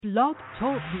Blog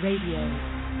Talk Radio.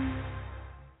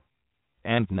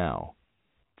 And now,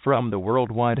 from the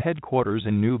worldwide headquarters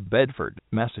in New Bedford,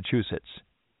 Massachusetts,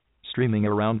 streaming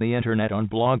around the internet on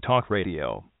Blog Talk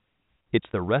Radio, it's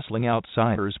the Wrestling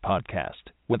Outsiders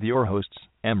Podcast with your hosts,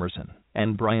 Emerson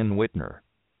and Brian Whitner.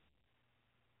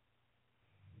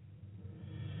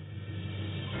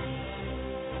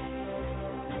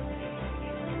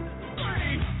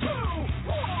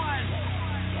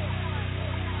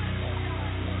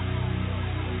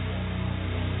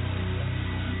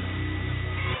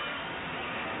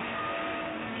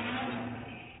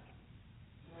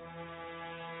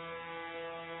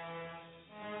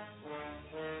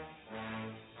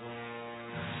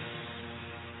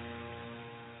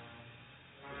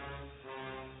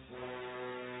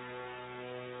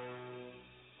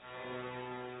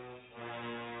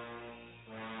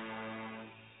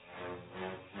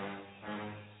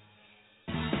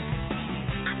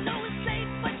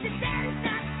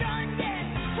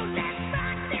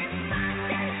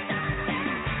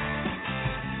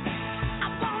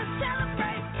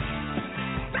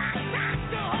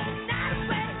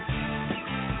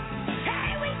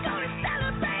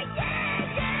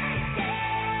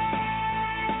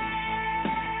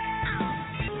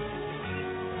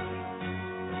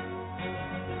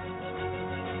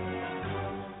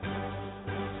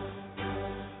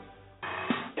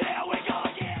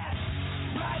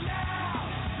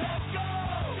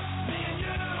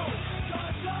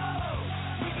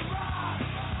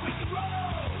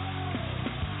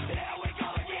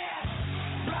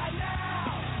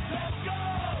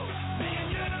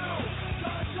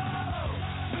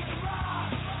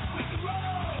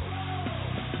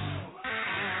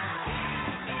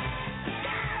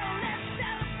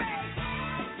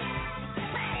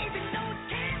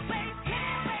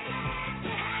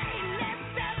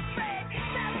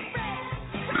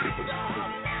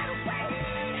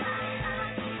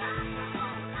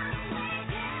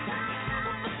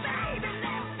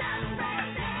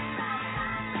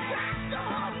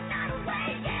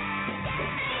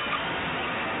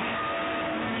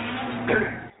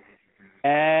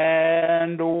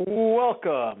 And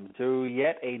welcome to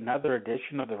yet another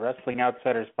edition of the Wrestling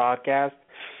Outsiders Podcast.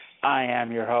 I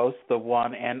am your host, the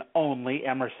one and only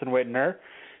Emerson Whitner,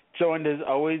 joined as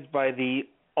always by the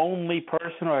only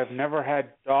person who I've never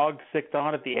had dog sicked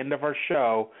on at the end of our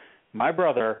show, my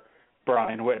brother,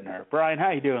 Brian Whitner. Brian,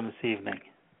 how you doing this evening?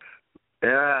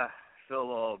 Yeah, feel a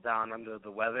little down under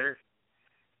the weather,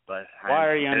 but why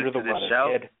are you under the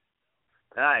weather, kid?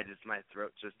 My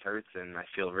throat just hurts and I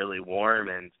feel really warm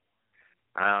and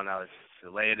I don't know, it's just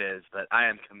the way it is, but I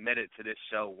am committed to this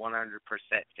show 100%,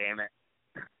 damn it.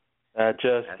 That's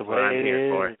the way I'm it here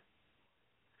is. For.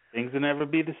 Things will never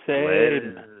be the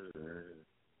same.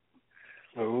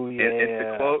 Oh, yeah.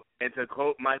 And to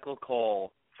quote Michael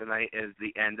Cole, tonight is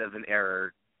the end of an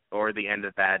era or the end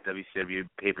of bad WCW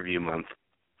pay-per-view month.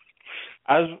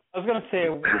 I was going to say, I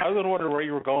was going to wonder where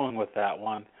you were going with that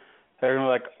one. They're going to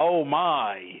be like, oh,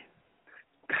 my.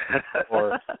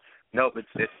 Or, nope,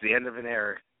 it's the end of an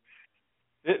era.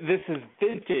 This is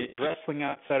vintage Wrestling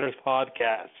Outsiders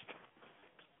Podcast.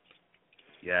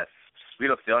 Yes. We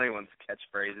don't steal anyone's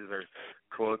catchphrases or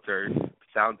quotes or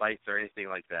sound bites or anything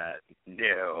like that.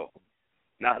 No.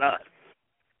 Not us.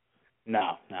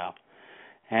 No.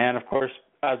 And, of course,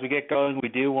 as we get going, we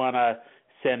do want to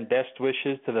send best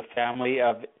wishes to the family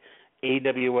of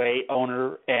AWA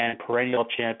owner and perennial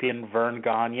champion Verne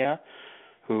Gagne,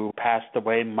 who passed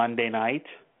away Monday night.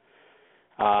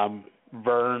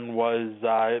 Verne was,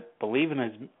 I believe, in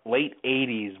his late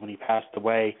 80s when he passed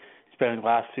away. He spent the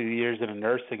last few years in a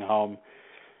nursing home.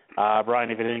 Brian,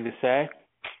 have you anything to say?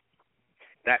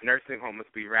 That nursing home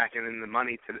must be racking in the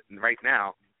money right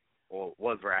now, or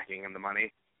was racking in the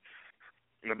money.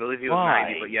 And I believe he was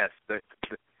 90, but yes,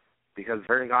 because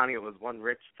Verne Gagne was one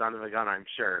rich son of a gun, I'm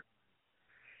sure.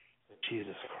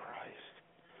 Jesus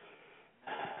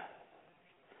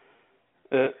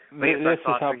Christ. My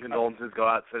thoughts and condolences go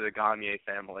out to the Gagne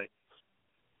family.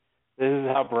 This is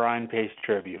how Brian pays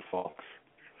tribute, folks.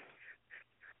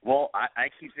 Well, I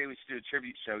keep saying we should do a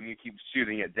tribute show, and you keep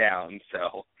shooting it down,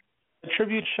 so. A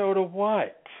tribute show to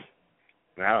what?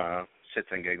 I don't know.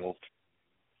 Shits and giggles.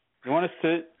 You want us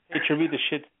to pay tribute to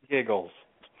shits and giggles?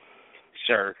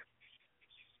 Sure.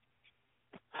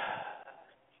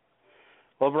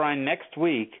 Well, Brian, next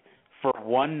week, for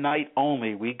one night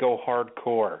only, we go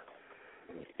hardcore.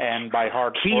 And by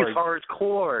hardcore...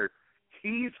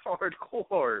 He's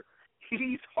hardcore.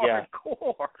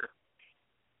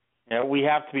 Yeah, we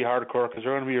have to be hardcore because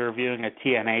we're going to be reviewing a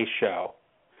TNA show.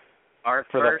 Our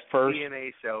first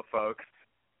TNA show, folks.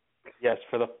 Yes,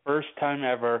 for the first time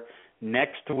ever,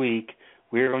 next week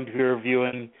we are going to be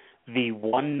reviewing the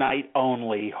one night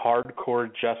only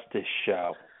Hardcore Justice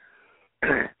show.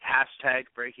 Hashtag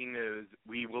breaking news.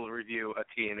 We will review a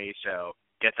TNA show.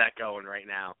 Get that going right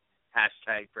now.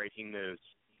 Hashtag breaking news.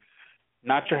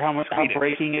 Not sure how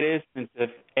breaking it is, since if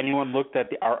anyone looked at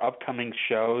our upcoming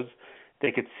shows,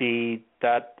 they could see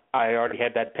that I already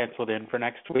had that penciled in for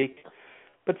next week.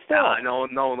 But still. No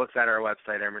one looks at our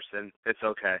website, Emerson. It's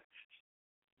okay.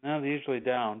 No, they usually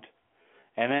don't.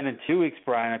 And then in 2 weeks,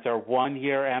 Brian, it's our 1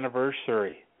 year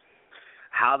anniversary.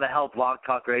 How the hell Blog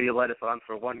Talk Radio let us on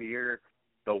for 1 year?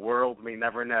 The world may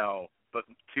never know. But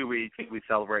 2 weeks, we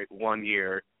celebrate 1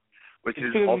 year, which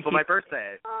is also my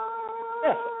birthday.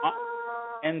 Yes.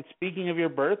 And speaking of your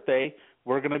birthday,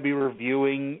 we're going to be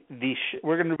reviewing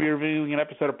an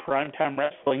episode of Primetime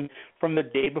Wrestling from the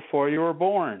day before you were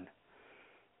born.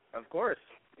 Of course.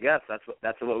 Yes,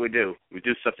 that's what we do. We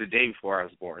do stuff the day before I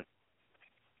was born.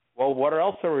 Well, what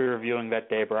else are we reviewing that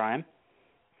day, Brian?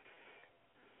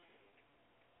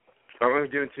 Are we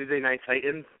doing Tuesday Night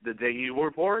Titans the day you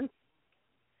were born?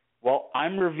 Well,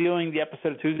 I'm reviewing the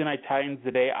episode of Tuesday Night Titans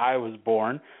the day I was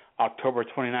born, October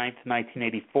 29th,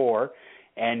 1984,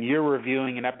 and you're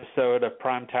reviewing an episode of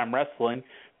Primetime Wrestling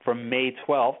from May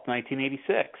 12th,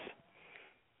 1986.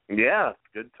 Yeah,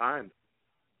 good time.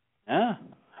 Yeah,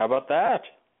 how about that?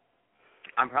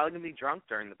 I'm probably going to be drunk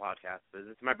during the podcast because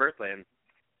it's my birthday, and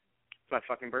it's my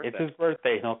fucking birthday. It's his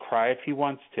birthday. He'll cry if he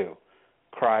wants to.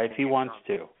 Cry if he wants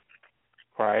to.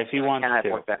 Cry if he wants to. I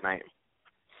can't work that night.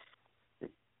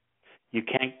 You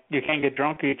can't get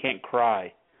drunk or you can't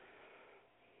cry.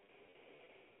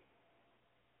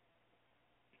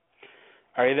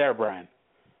 Are you there, Brian?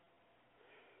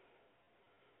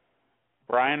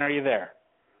 Brian, are you there?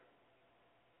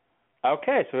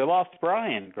 Okay, so we lost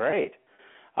Brian. Great.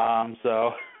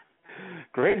 So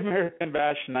Great American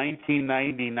Bash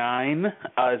 1999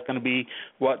 is going to be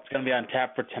what's going to be on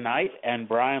tap for tonight, and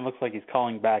Brian looks like he's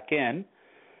calling back in.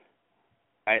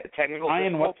 Technical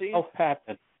Brian, what difficulties? the hell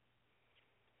happened?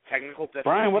 Technical difficulties.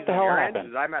 Brian, what the hell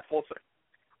happened?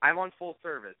 I'm on full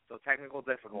service, so technical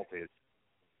difficulties.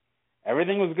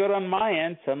 Everything was good on my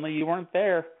end. Suddenly you weren't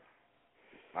there.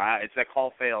 It's that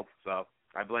call failed, so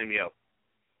I blame you.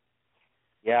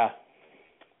 Yeah.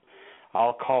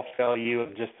 I'll call fail you in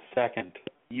just a second.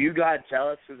 You got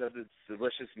jealous because of the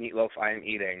delicious meatloaf I am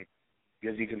eating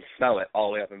because you can smell it all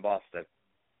the way up in Boston.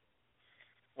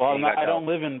 Well, I don't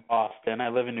live in Boston. I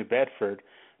live in New Bedford.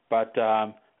 But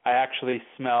I actually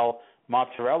smell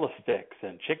mozzarella sticks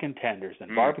and chicken tenders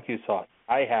and barbecue sauce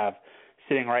I have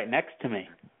sitting right next to me.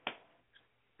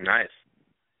 Nice.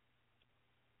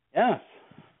 Yes.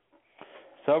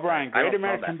 So, Brian, Great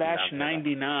American Bash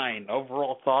 99,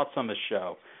 overall thoughts on the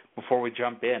show before we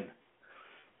jump in?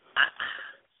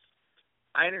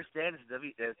 I understand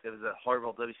it was a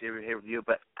horrible WCW review,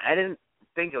 but I didn't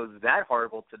think it was that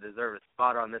horrible to deserve a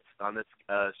spot on this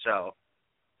show.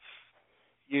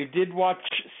 You did watch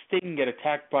Sting get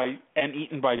attacked and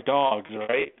eaten by dogs,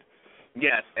 right?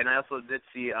 Yes, and I also did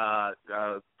see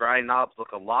Brian Knobbs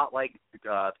look a lot like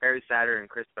Perry Saturn and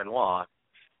Chris Benoit.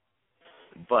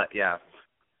 But yeah.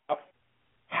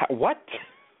 What?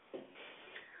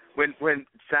 When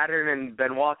Saturn and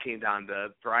Benoit came down,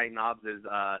 Brian Knobbs'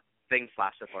 thing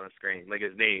flashed up on the screen, like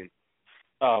his name.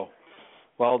 Oh.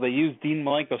 Well, they used Dean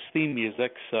Malenko's theme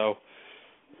music, so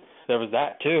there was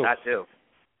that too. That too.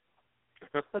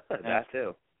 That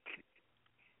too.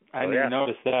 I didn't even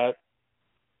notice that.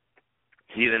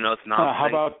 You didn't notice Knobbs' How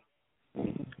about...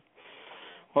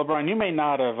 Well, Brian, you may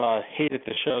not have hated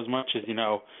the show as much as,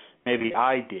 maybe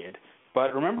I did.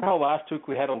 But remember how last week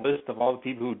we had a list of all the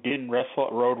people who didn't wrestle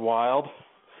at Road Wild?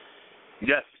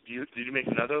 Yes. Did you make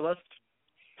another list?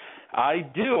 I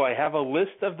do. I have a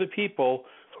list of the people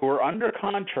who are under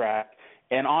contract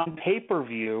and on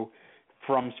pay-per-view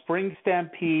from Spring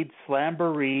Stampede,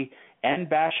 Slamboree, and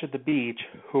Bash at the Beach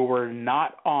who were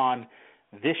not on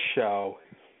this show.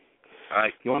 All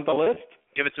right. You want the list?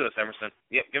 Give it to us, Emerson.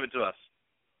 Yep, give it to us.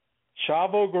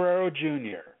 Chavo Guerrero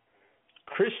Jr.,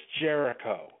 Chris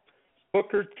Jericho,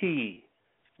 Booker T,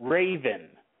 Raven,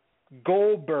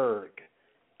 Goldberg,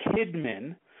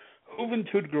 Kidman,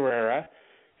 Juventud Guerrera,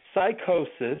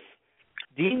 Psychosis,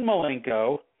 Dean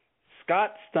Malenko,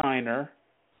 Scott Steiner,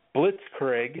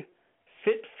 Blitzkrieg,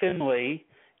 Fit Finlay,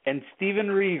 and Steven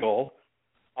Regal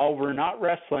all were not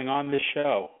wrestling on this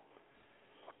show.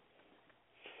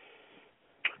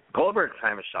 Goldberg's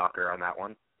kind of a shocker on that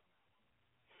one.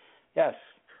 Yes.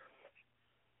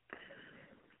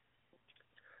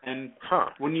 And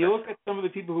when you look at some of the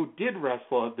people who did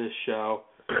wrestle at this show,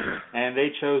 and they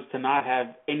chose to not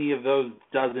have any of those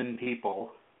dozen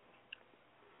people.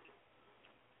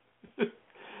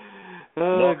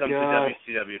 Welcome God.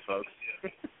 to WCW, folks.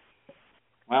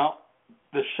 Well,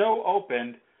 the show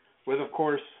opened with, of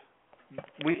course,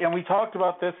 we talked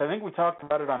about this. I think we talked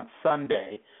about it on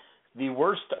Sunday. The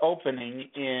worst opening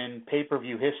in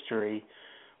pay-per-view history,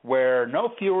 where no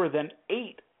fewer than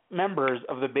 8 members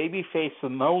of the babyface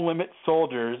and No Limit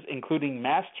Soldiers, including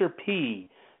Master P,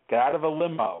 got out of a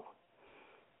limo.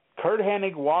 Curt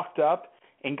Hennig walked up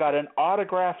and got an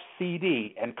autographed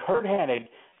CD, and Curt Hennig,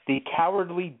 the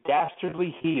cowardly,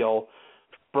 dastardly heel,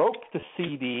 broke the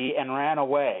CD and ran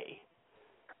away.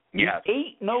 Yes. The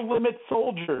 8 No Limit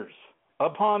Soldiers,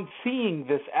 upon seeing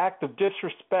this act of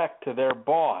disrespect to their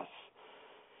boss,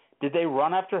 did they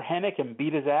run after Hennig and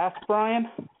beat his ass, Brian?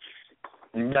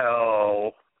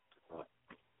 No.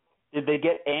 Did they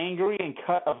get angry and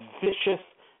cut a vicious,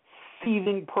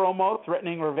 seething promo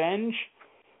threatening revenge?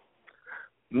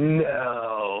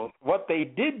 No. What they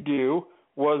did do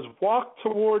was walk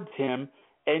towards him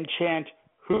and chant,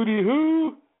 "Hootie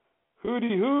hoo,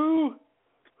 hootie hoo,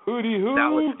 hootie hoo." That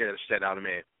would scare the shit out of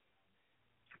me.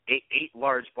 Eight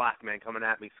large black men coming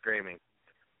at me screaming.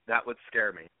 That would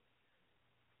scare me.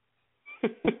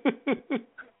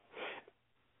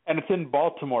 And it's in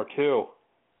Baltimore, too.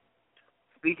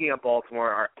 Speaking of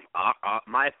Baltimore,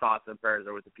 my thoughts and prayers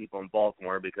are with the people in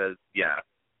Baltimore because, yeah,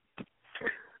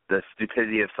 the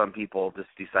stupidity of some people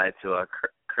just decide to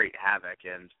create havoc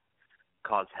and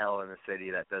cause hell in a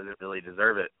city that doesn't really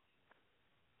deserve it.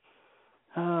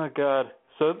 Oh, God.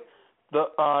 So the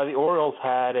Orioles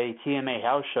had a TNA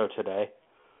house show today.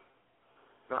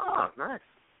 Oh, nice.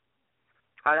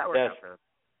 How'd that work out for them?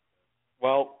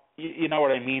 Well, you know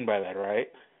what I mean by that,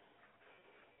 right?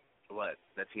 What?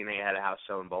 The TNA had a house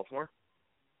show in Baltimore?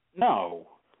 No.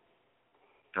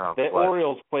 Oh, the what?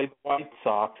 Orioles played the White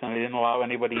Sox, and they didn't allow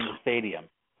anybody in the stadium.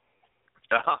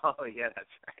 Oh, yeah, that's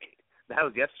right. That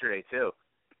was yesterday, too.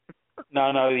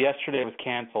 No, yesterday was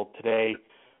canceled. Today,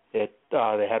 they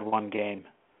had one game.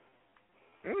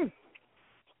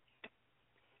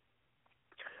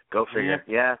 Go figure.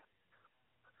 Yeah.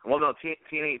 Well, no,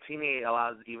 TNA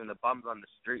allows even the bums on the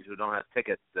street who don't have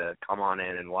tickets to come on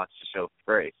in and watch the show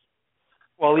for free.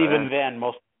 Well, even then,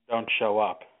 most don't show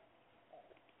up.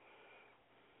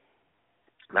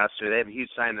 That's true. They have a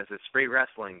huge sign that says free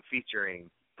wrestling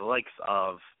featuring the likes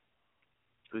of,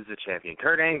 who's the champion?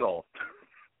 Kurt Angle.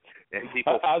 And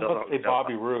people I was still about to say don't show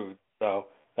Bobby up. Roode, so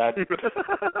that's...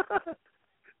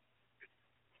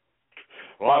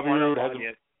 Well, Bobby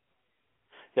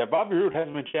Roode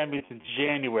hasn't been champion since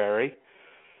January.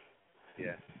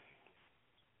 Yeah.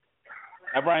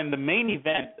 Now, Brian, the main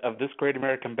event of this Great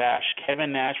American Bash,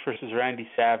 Kevin Nash versus Randy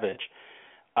Savage.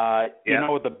 You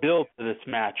know what the build to this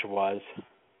match was?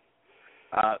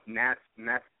 Nash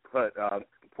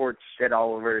poured shit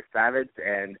all over Savage,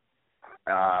 and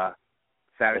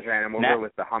Savage ran him over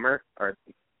with the Hummer, or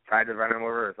tried to run him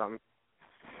over or something.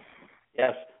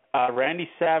 Yes. Randy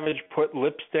Savage put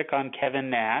lipstick on Kevin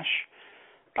Nash.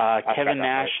 Kevin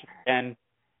Nash and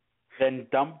then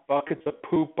dumped buckets of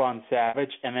poop on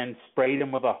Savage and then sprayed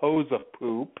him with a hose of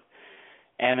poop.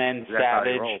 And then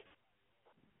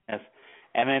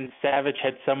Savage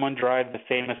had someone drive the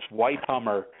famous white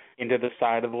Hummer into the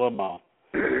side of the limo.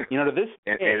 You know, to this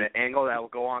and an angle that will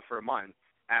go on for a month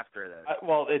after this.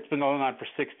 Well, it's been going on for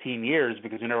 16 years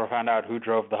because we never found out who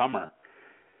drove the Hummer.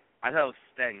 I thought it was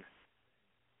Sting.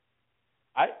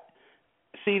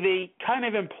 See, they kind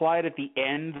of implied at the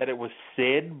end that it was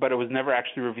Sid, but it was never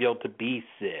actually revealed to be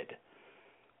Sid.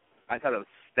 I thought it was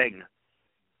Sting.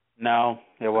 No,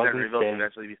 it wasn't Sting. Was that revealed Sting. to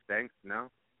actually be Sting? No?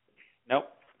 Nope.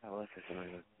 Oh, that's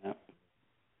something. Nope.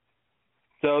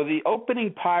 So the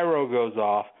opening pyro goes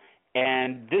off,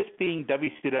 and this being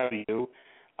WCW,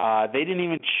 they didn't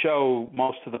even show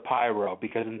most of the pyro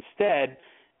because instead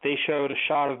they showed a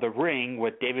shot of the ring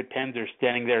with David Penzer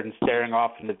standing there and staring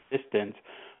off in the distance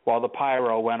while the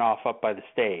pyro went off up by the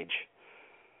stage.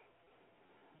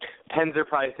 Penzer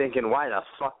probably thinking, why the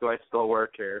fuck do I still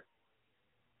work here?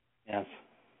 Yes.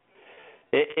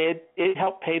 It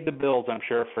helped pay the bills, I'm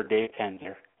sure, for Dave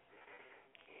Penzer.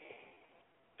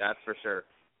 That's for sure.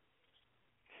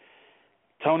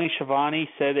 Tony Schiavone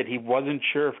said that he wasn't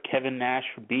sure if Kevin Nash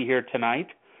would be here tonight,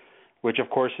 which,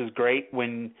 of course, is great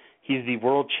when he's the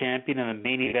world champion in the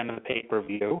main event of the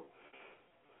pay-per-view.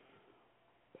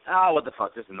 Oh, what the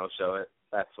fuck, just no-show it.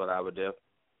 That's what I would do.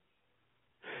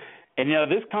 And, you know,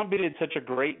 this company did such a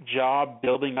great job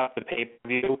building up the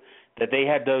pay-per-view that they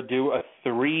had to do a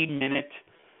 3-minute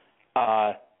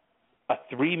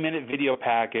video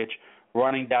package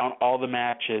running down all the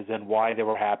matches and why they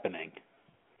were happening.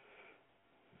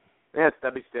 Yeah, it's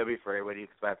WCW for you. What do you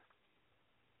expect?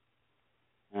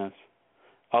 Yes.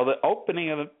 The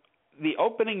opening of the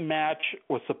opening match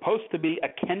was supposed to be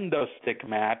a kendo stick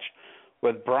match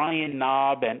with Brian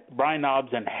Knobbs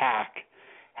and Hack.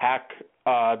 Hack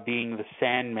being the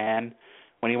Sandman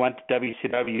when he went to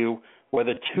WCW with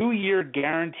a 2-year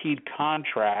guaranteed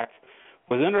contract,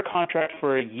 was under contract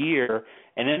for a year,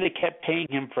 and then they kept paying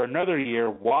him for another year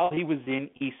while he was in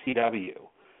ECW.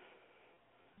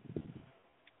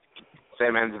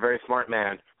 Sandman's a very smart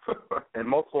man in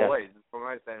multiple ways. From what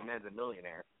I said, Sandman's a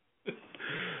millionaire.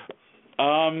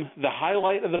 The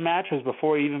highlight of the match was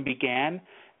before it even began,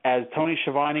 as Tony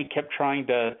Schiavone kept trying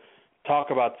to talk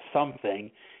about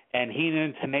something, and Heenan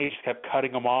and Tenacious kept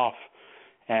cutting him off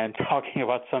and talking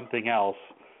about something else.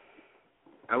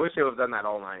 I wish they would have done that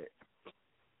all night.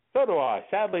 So do I.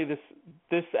 Sadly,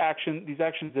 these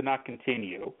actions did not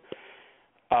continue.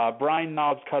 Brian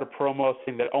Knobbs cut a promo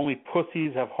saying that only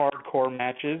pussies have hardcore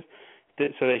matches,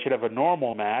 so they should have a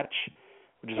normal match,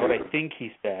 which is what I think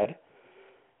he said.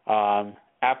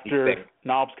 After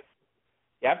Knobbs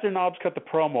cut the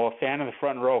promo, a fan in the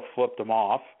front row flipped him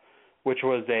off, which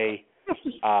was a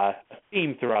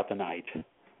theme throughout the night.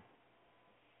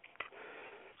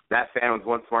 That fan was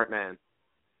one smart man.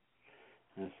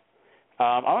 Yes.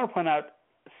 I want to point out,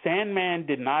 Sandman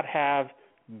did not have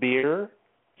beer,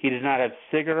 he did not have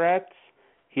cigarettes,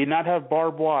 he did not have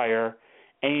barbed wire,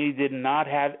 and he did not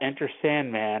have Enter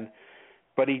Sandman,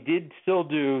 but he did still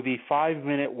do the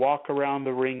 5-minute walk around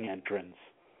the ring entrance.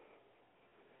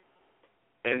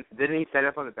 And didn't he set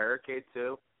up on the barricade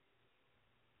too?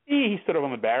 He stood up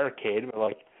on the barricade,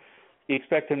 but you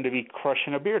expect him to be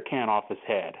crushing a beer can off his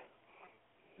head.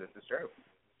 This is true.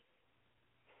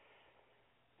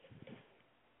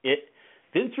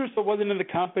 Vince Russo wasn't in the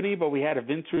company, but we had a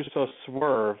Vince Russo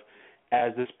swerve,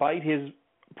 as despite his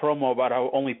promo about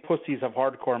how only pussies have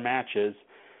hardcore matches,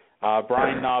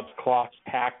 Brian Knobbs clocked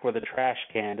Hack with a trash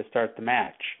can to start the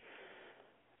match.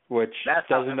 Which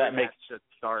doesn't that make should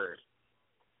start?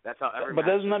 That's how every. But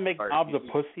doesn't that make Knobbs a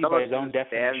pussy by his own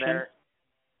definition?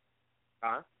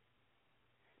 Huh?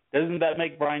 Doesn't that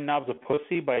make Brian Knobbs a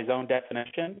pussy by his own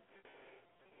definition?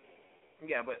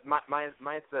 Yeah, but mine's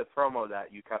the promo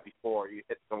that you cut before you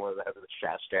hit someone with a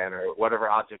trash can or whatever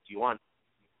object you want.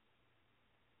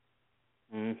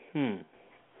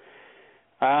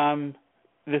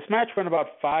 This match went about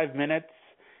 5 minutes,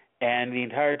 and the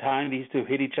entire time these two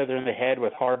hit each other in the head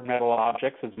with hard metal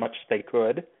objects as much as they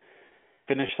could.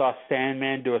 Finish saw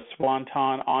Sandman do a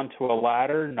swanton onto a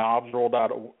ladder. Knobbs rolled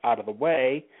out of the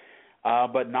way,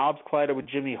 but Knobbs collided with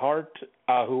Jimmy Hart,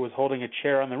 who was holding a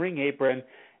chair on the ring apron,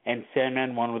 and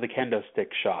Sandman won with a kendo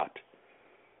stick shot.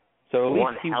 So at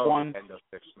least he won. Kendo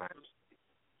stick match.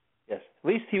 Yes, at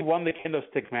least he won the kendo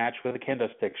stick match with a kendo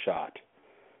stick shot.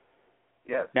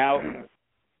 Yes. Now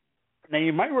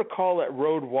you might recall at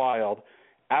Road Wild,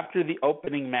 after the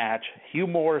opening match, Hugh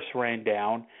Morris ran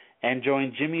down and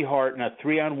joined Jimmy Hart in a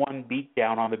 3-on-1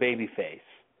 beatdown on the babyface.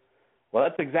 Well,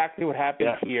 that's exactly what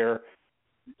happened here.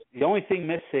 The only thing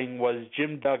missing was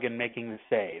Jim Duggan making the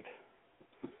save.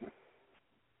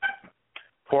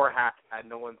 Poor Hack had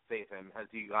no one save him as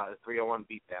he got a 3-on-1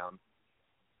 beatdown.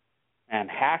 And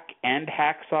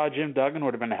Hacksaw Jim Duggan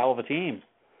would have been a hell of a team.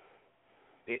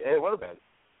 It would have been.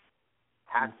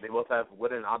 Hack, they both have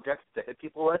wooden objects to hit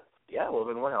people with. Yeah, it would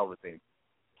have been one hell of a team.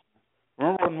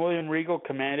 Remember when William Regal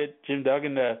commanded Jim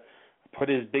Duggan to put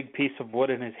his big piece of wood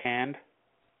in his hand?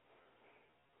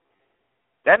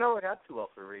 That never got too well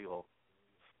for Regal.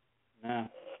 Yeah.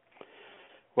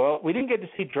 Well, we didn't get to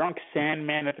see Drunk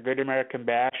Sandman at the Great American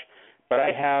Bash, but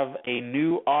I have a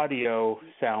new audio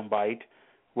soundbite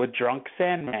with Drunk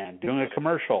Sandman doing a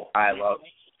commercial. I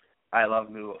love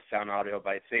new sound audio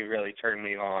bites. They really turn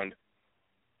me on.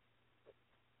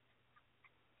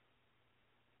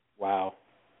 Wow.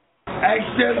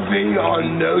 XMV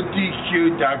on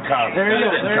NoDQ.com. There you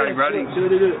go. Ready?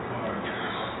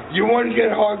 You want to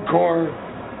get hardcore.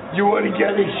 You want to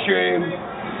get extreme.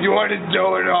 You want to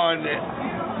do it on...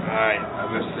 Alright, I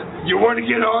missed it. You want to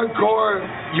get hardcore.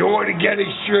 You want to get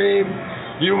extreme.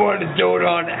 You want to do it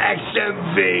on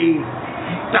XMV.com.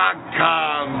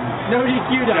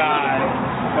 NoDQ.com.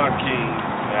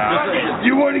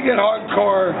 You want to get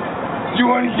hardcore. You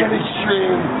want to get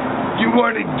extreme. You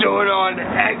want to do it on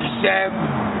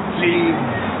XMV.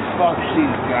 Fuck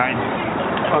these guys.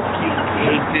 Fucking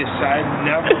hate this. I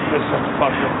never miss a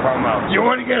fucking promo. You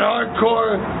want to get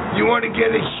hardcore? You want to get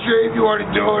extreme? You want to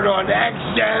do it on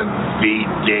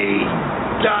XMVD.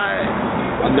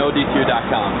 On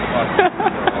NoDQ.com.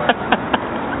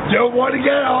 You want to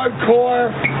get hardcore?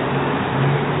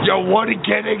 You want to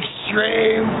get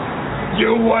extreme?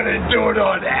 You want to do it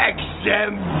on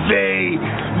XMV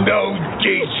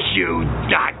NoDQ.com.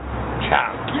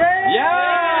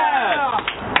 Yeah!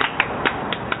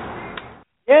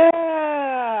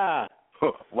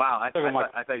 Oh, wow. I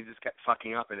thought you just kept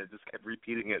fucking up and it just kept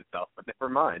repeating itself. But never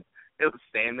mind. It was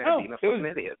standing there being a fucking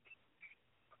idiot.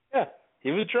 Yeah,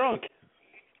 he was drunk.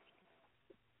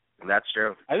 That's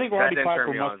true. I think that didn't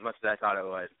turn me on as much as I thought it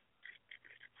would.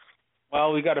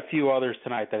 Well, we got a few others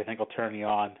tonight that I think will turn you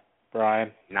on,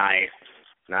 Brian. Nice.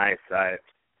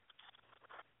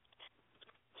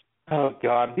 Oh,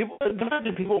 God.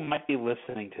 Imagine people might be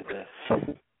listening to this.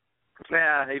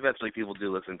 Yeah, eventually people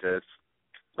do listen to this.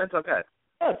 That's okay.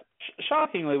 Yeah,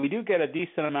 shockingly, we do get a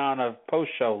decent amount of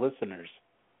post-show listeners.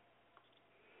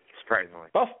 Surprisingly.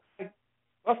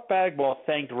 Buff Bagwell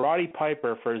thanked Roddy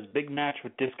Piper for his big match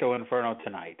with Disco Inferno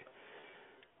tonight.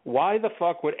 Why the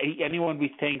fuck would anyone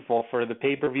be thankful for the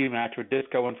pay-per-view match with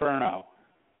Disco Inferno?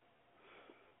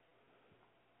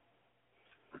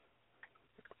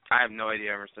 I have no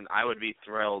idea, Emerson. I would be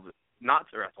thrilled not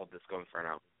to wrestle Disco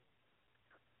Inferno.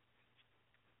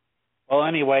 Well,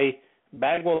 anyway,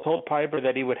 Bagwell told Piper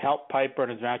that he would help Piper in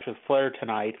his match with Flair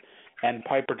tonight, and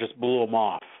Piper just blew him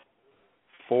off.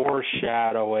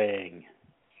 Foreshadowing.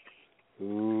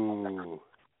 Ooh.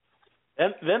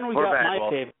 Then we got my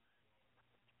favorite.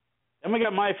 Then we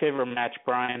got my favorite match,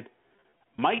 Brian.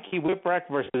 Mikey Whipwreck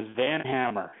versus Van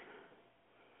Hammer.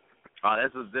 Oh,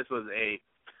 this was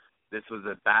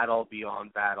a battle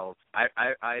beyond battles.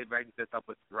 I ranked this up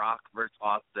with Rock versus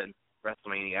Austin,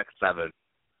 WrestleMania X7.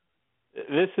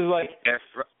 This is like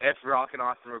if Rock and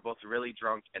Austin were both really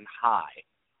drunk and high.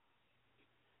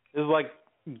 This is like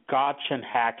Gotch and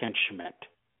Hackenschmidt.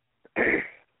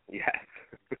 Yes.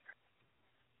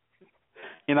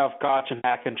 You know, if Gotch and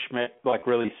Hackenschmidt like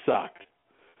really suck.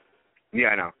 Yeah,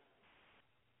 I know.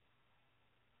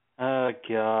 Oh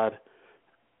God.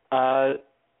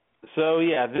 So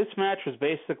yeah, this match was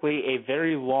basically a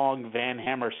very long Van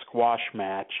Hammer squash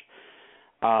match,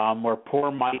 where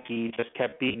poor Mikey just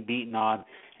kept being beaten on.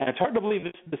 And it's hard to believe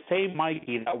this is the same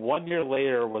Mikey that 1 year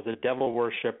later was a devil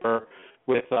worshiper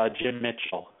with Jim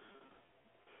Mitchell.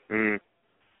 Mm.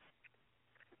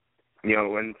 You know,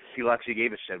 when people actually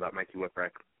gave a shit about Mikey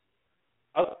Whipwreck.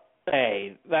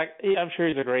 Hey, I'm sure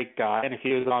he's a great guy, and if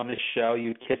he was on this show,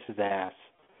 you'd kiss his ass.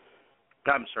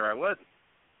 I'm sure I would.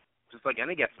 Just like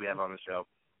any guest we have on the show.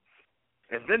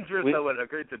 If Vince Russo would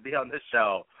agree to be on this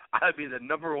show, I would be the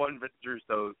number one Vince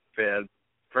Russo fan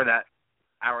for that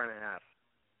hour and a half.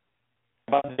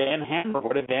 About Van Hammer,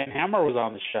 what if Van Hammer was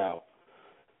on the show?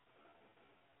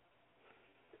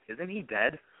 Isn't he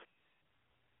dead?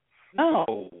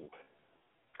 No.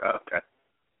 Okay.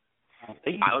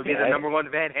 I would be the number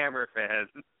one Van Hammer fan.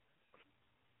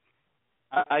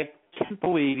 I can't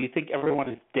believe you think everyone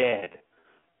is dead.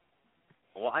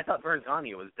 Well, I thought Vern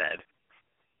Gagne was dead.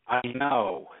 I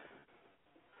know.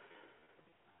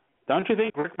 Don't you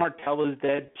think Rick Martel is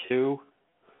dead too?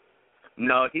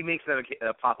 No, he makes them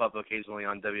pop up occasionally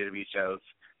on WWE shows.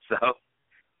 So.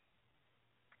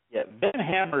 Yeah, Van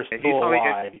Hammer's still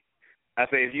alive.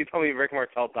 If you told me Rick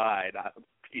Martel died, I would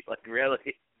be like,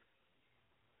 really?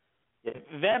 Yeah,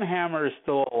 Van Hammer is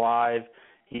still alive.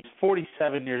 He's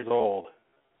 47 years old.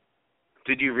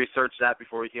 Did you research that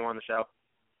before you came on the show?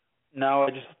 No, I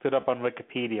just looked it up on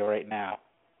Wikipedia right now.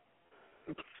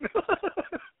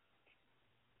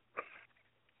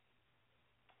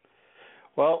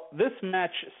 Well, this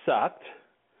match sucked.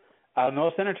 The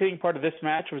most entertaining part of this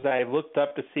match was I looked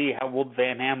up to see how old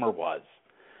Van Hammer was.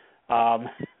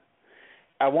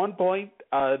 At one point,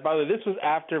 by the way, this was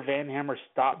after Van Hammer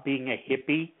stopped being a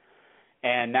hippie,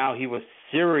 and now he was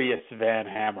serious Van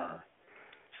Hammer.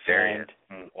 Serious?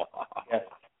 Yes.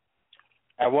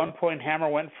 At one point, Hammer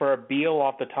went for a Beal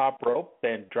off the top rope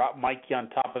and dropped Mikey on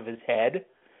top of his head.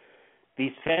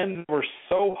 These fans were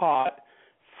so hot,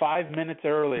 5 minutes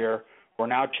earlier, were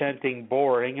now chanting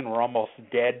boring and were almost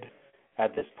dead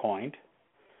at this point.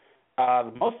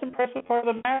 The most impressive part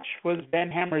of the match was Van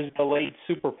Hammer's delayed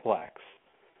superplex.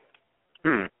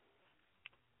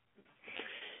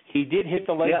 He did hit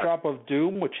the leg drop of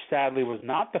Doom, which sadly was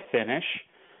not the finish.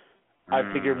 I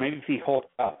figured maybe if he holds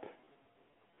up.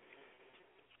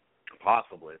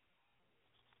 Possibly.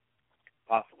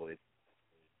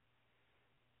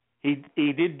 He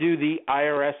did do the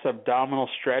IRS abdominal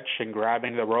stretch and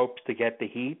grabbing the ropes to get the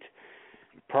heat.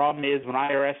 Problem is, when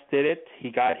IRS did it,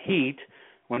 he got heat.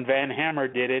 When Van Hammer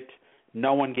did it,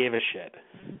 no one gave a shit.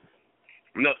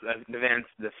 No,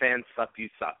 the fans suck, you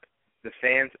suck. The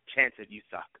fans chanted, you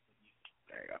suck.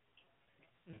 There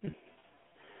you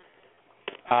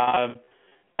go.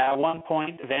 At one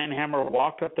point, Van Hammer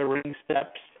walked up the ring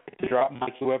steps to drop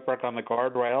Mikey Whipwreck on the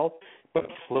guardrail, but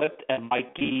flipped and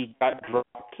Mikey got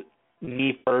dropped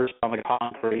knee first on the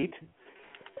concrete.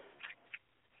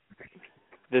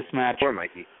 This match, poor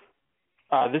Mikey.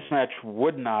 This match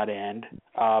would not end.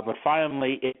 But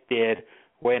finally it did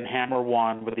when Hammer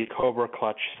won with the Cobra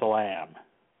Clutch Slam.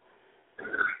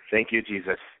 Thank you,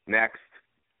 Jesus. Next.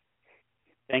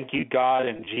 Thank you, God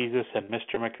and Jesus and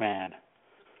Mr. McMahon.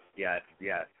 Yes.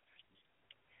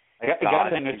 I got to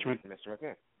thank Mr.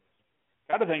 McMahon.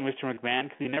 Got to thank Mr. McMahon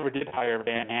because he never did hire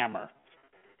Van Hammer.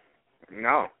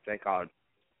 No, thank God.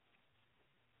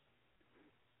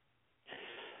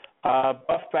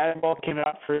 Buff Bagwell came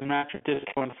out for his match with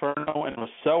Disco Inferno and was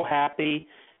so happy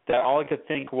that all I could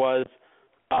think was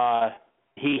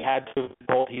he had to have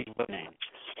told he's winning.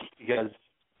 Because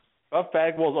Buff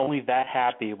Bagwell's only that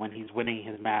happy when he's winning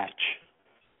his match.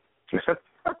 Buff,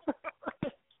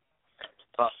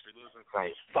 you're losing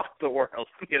fight. Fuck the world.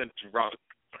 I'm getting drunk.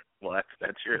 Well,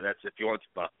 that's if you want to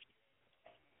Buff.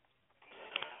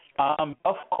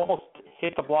 Buff almost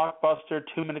hit the blockbuster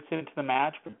 2 minutes into the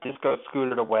match, but Disco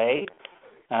scooted away,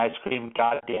 and I screamed,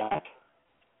 "God damn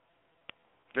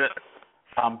it!"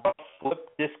 Buff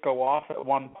flipped Disco off at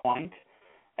one point,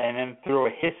 and then threw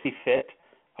a hissy fit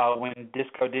when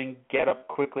Disco didn't get up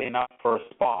quickly enough for a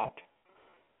spot.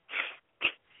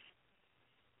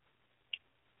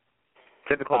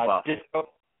 Typical Buff.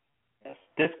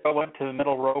 Disco went to the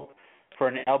middle rope for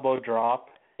an elbow drop,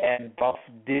 and Buff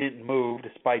didn't move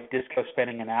despite Disco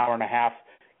spending an hour and a half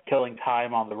killing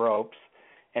time on the ropes.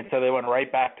 And so they went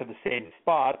right back to the same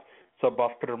spot so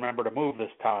Buff could remember to move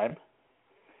this time.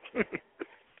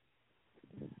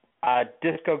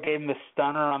 Disco gave him the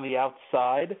stunner on the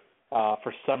outside.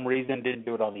 For some reason, didn't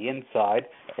do it on the inside.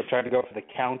 They tried to go for the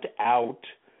count out,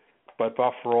 but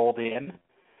Buff rolled in.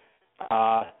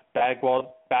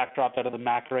 Bagwell backdropped out of the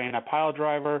Macarena pile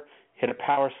driver, hit a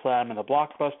power slam in the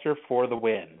blockbuster for the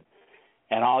win.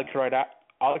 And all I could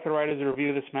write as a review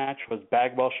of this match was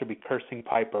Bagwell should be cursing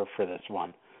Piper for this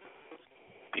one.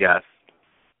 Yes.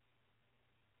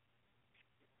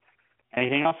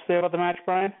 Anything else to say about the match,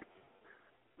 Brian?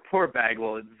 Poor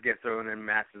Bagwell just gets thrown in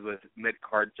matches with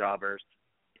mid-card jobbers.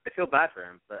 I feel bad for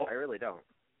him, but I really don't.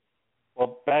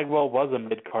 Well, Bagwell was a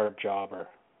mid-card jobber.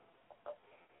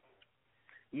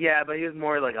 Yeah, but he was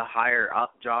more like a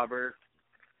higher-up jobber.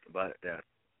 But, yeah.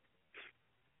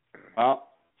 Well,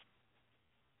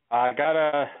 I got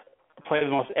to play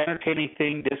the most entertaining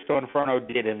thing Disco Inferno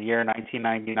did in the year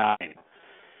 1999.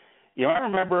 You might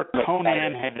remember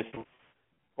Conan had this...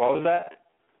 What was that?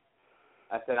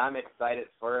 I said I'm excited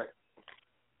for it.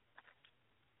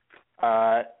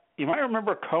 You might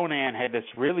remember Conan had this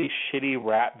really shitty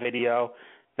rap video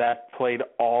that played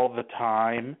all the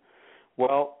time.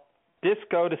 Well,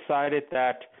 Disco decided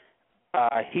that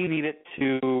he needed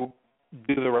to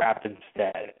do the rap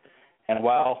instead. And,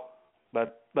 well,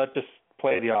 let's just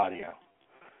play the audio.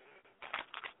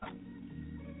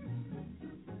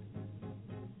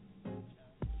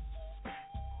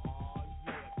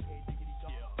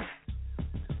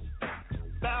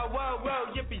 Bow wow wow,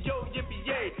 yippee yo, yippee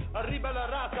yay. Arriba la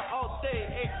raza all day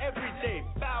and every day.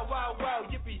 Bow wow wow,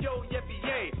 yippee yo, yippee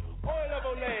yay. Oil of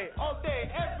Olay, all day,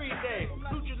 every day.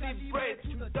 Lucha Libre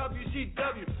to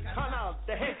WCW. Canal,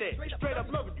 the gente, straight up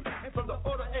loving you. From the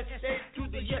Order SA to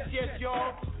the yes, yes,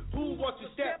 y'all. Who wants to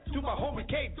step to my homie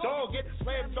K-Dog? Get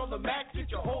slammed on the Mac, get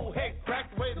your whole head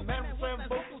cracked. The way the man will slam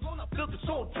vocals, build the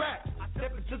soul track. I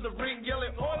step into the ring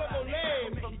yelling, Oil of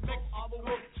Olay. From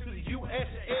Mexico to the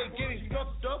USA, getting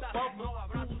stuffed up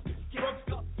off the food.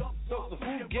 So the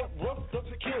food get roughed up,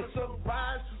 kill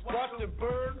sunrise, watch them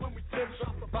burn. When we sip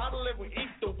the bottle and we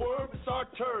eat the worm, it's our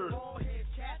turn.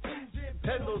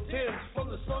 Pen those tins from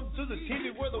the sun to the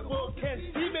TV where the world can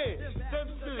see me. Them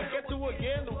to get to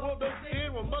again, the world don't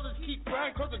end when mothers keep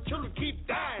crying cause the children keep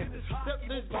dying. Step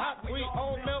this hot, we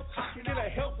all melt. Can I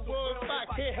help the world if I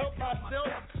can't help myself?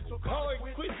 So call it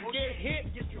quits and get hit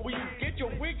when you get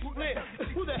your wig split.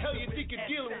 Who the hell you think you're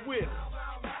dealing with?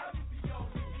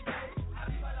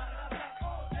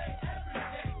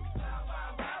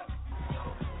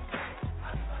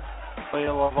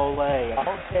 Oil of Olay,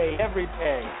 all day, every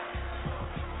day.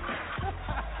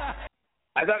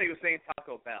 I thought he was saying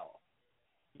Taco Bell.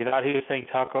 You thought he was saying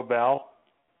Taco Bell?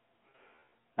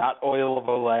 Not Oil of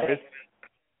Olay?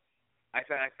 I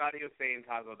thought he was saying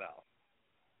Taco Bell.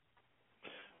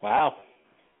 Wow.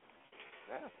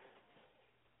 Yeah.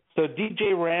 So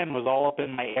DJ Ran was all up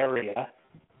in my area.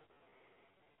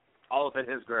 All up in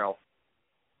his grill.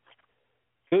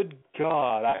 Good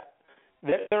God.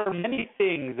 There are many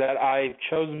things that I've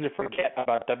chosen to forget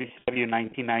about WCW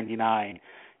 1999,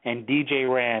 and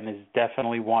DJ Ran is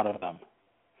definitely one of them.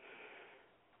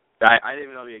 I didn't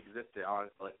even know he existed,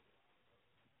 honestly.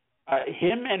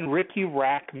 Him and Ricky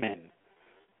Rackman.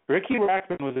 Ricky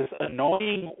Rackman was this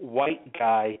annoying white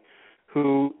guy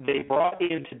who they brought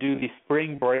in to do the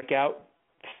spring breakout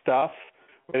stuff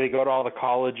where they go to all the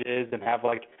colleges and have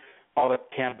like all the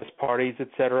campus parties,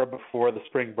 etc., before the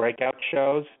spring breakout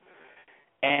shows.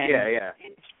 And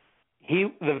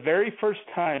the very first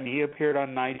time he appeared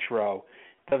on Nitro,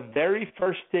 the very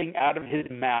first thing out of his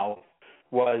mouth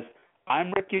was,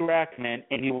 "I'm Ricky Rackman,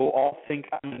 and you will all think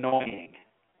I'm annoying."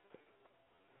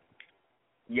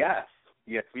 Yes,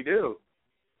 we do.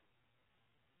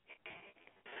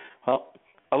 Well,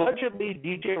 allegedly,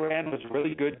 DJ Rand was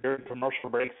really good during commercial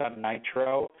breaks on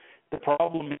Nitro. The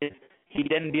problem is he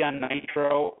didn't be on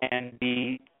Nitro and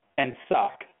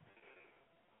suck.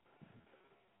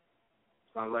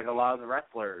 Sounds like a lot of the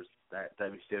wrestlers that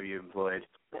WCW employed.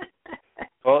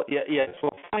 Well, yes,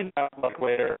 we'll find out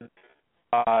later.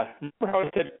 Remember how I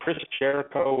said Chris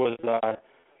Jericho was not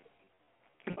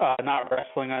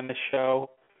wrestling on this show?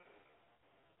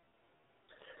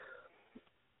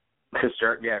 Chris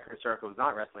Jericho was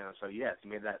not wrestling on the show. Yes, he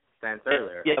made that stance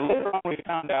earlier. Yeah, later on we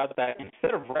found out that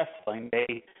instead of wrestling,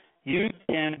 they used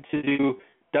him to do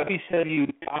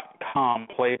WCW.com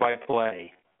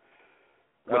play-by-play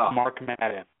with Mark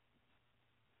Madden.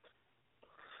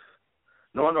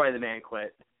 No wonder why the man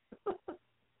quit.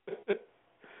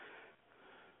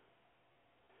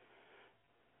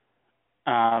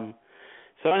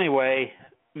 So anyway,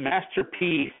 Master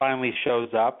P finally shows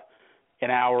up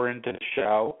an hour into the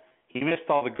show. He missed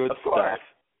all the good stuff.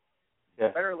 Yeah.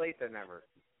 Better late than never.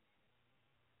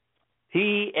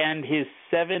 He and his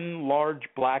 7 large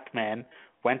black men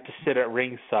went to sit at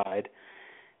ringside,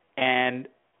 and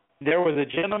there was a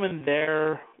gentleman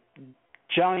there,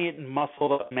 giant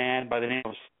muscled-up man by the name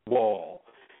of Swole.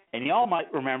 And y'all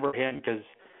might remember him because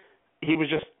he was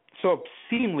just so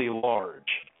obscenely large.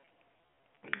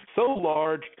 So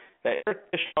large that Eric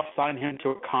Bischoff signed him to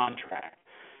a contract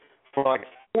for like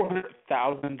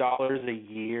 $400,000 a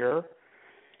year.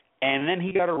 And then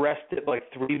he got arrested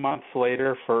like 3 months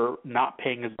later for not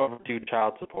paying his overdue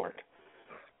child support.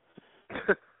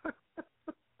 Because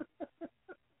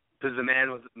the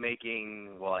man was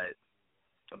making, what,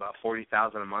 about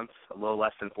 $40,000 a month? A little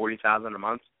less than $40,000 a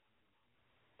month?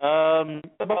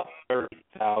 About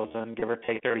 $30,000, give or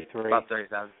take 33. About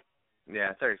 30,000.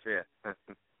 Yeah, 33.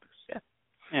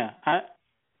 Yeah.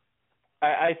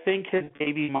 I think his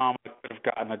baby mama could have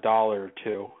gotten $1 or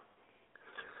 $2.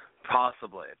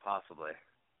 Possibly.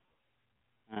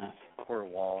 Yes. Poor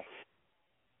Wall.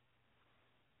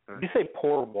 Did you say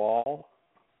poor Wall?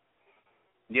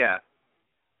 Yeah.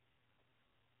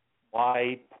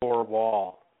 Why poor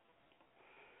Wall?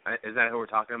 Is that who we're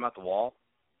talking about, the Wall?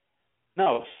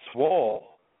 No,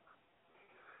 Swole.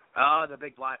 Oh, the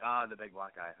big black guy.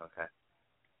 Okay.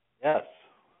 Yes.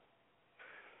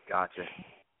 Gotcha.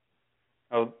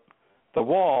 Oh, the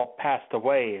Wall passed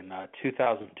away in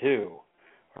 2002.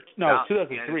 No,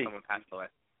 2003. Someone passed away.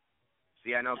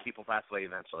 See, I know people pass away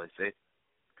eventually, see?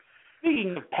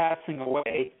 Speaking of passing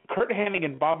away, Kurt Hennig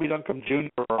and Bobby Duncombe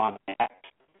Jr. are on that.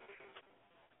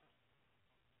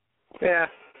 Yeah.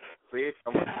 See,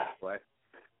 someone passed away.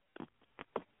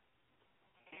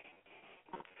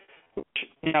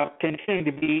 Continuing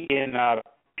to be in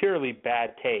purely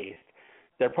bad taste.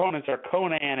 Their opponents are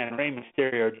Conan and Rey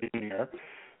Mysterio Jr.,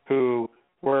 who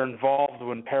were involved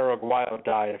when Paraguayo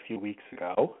died a few weeks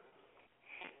ago.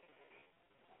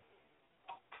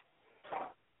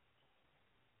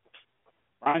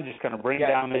 Ryan's just going to bring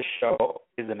down this show,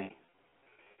 isn't he?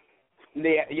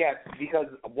 Yeah, because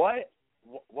what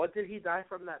did he die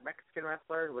from, that Mexican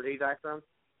wrestler? What did he die from?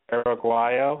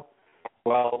 Paraguayo.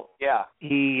 Well, yeah.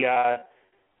 He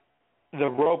the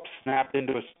rope snapped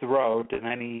into his throat, and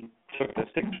then he took the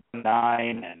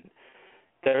 619, and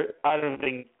I don't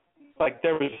think,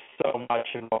 there was so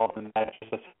much involved in that,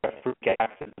 just a freak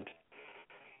accident.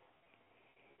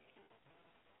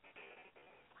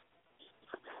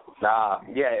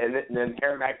 Yeah, and then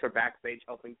Terramax were backstage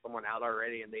helping someone out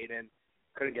already, and they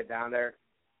couldn't get down there.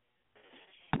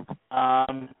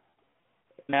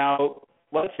 Now,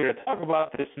 let's talk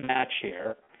about this match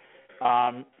here.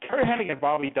 Kurt Hennig and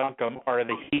Bobby Duncombe are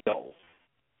the heels,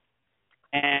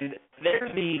 and they're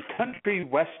the country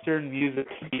western music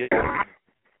heels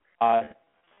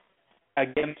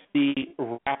against the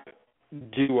rap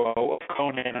duo of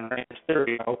Conan and Rey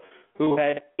Mysterio, who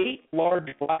had 8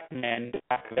 large black men to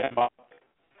back them up.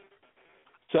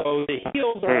 So the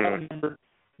heels are outnumbered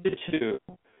to 2.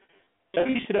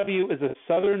 WCW is a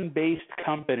southern-based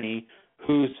company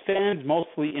whose fans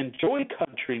mostly enjoy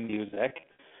country music,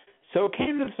 so it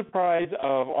came to the surprise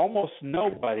of almost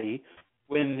nobody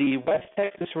when the West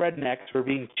Texas Rednecks were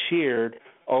being cheered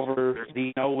over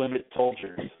the No Limit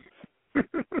Soldiers.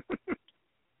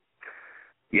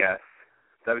 Yes.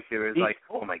 WCW was like,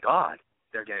 oh my God,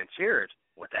 they're getting cheered.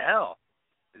 What the hell?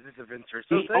 Is this a Vince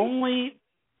Russo thing?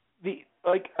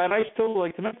 And I still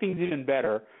like to make things even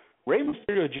better. Rey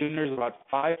Mysterio Jr. is about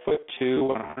 5'2",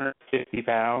 150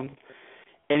 pounds,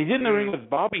 and he's in the ring with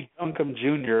Bobby Duncum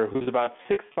Jr., who's about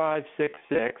 6'5",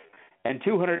 6'6", and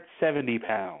 270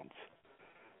 pounds,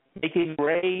 making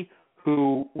Rey,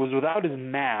 who was without his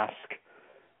mask,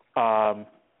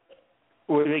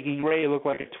 making Rey look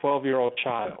like a 12-year-old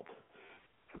child.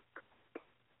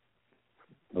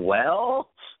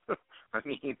 Well, I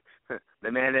mean,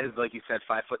 the man is, like you said,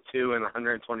 5'2" and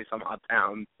 120 some odd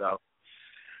pounds. So,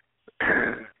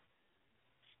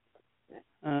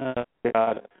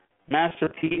 God, Master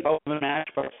P opened the match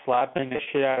by slapping the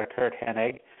shit out of Curt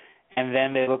Hennig, and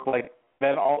then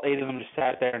then all 8 of them just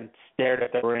sat there and stared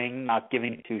at the ring, not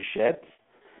giving two shits.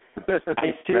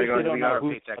 I seriously don't know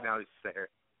who.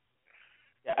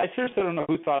 I seriously don't know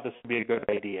who thought this would be a good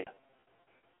idea.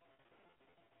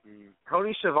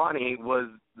 Tony Schiavone was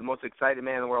the most excited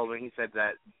man in the world when he said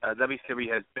that WCW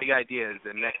has big ideas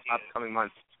in the next upcoming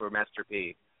months for Master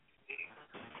P.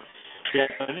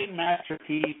 Yes, I think Master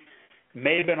P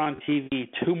may have been on TV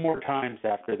 2 more times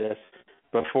after this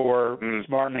before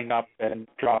smartening up and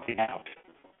dropping out.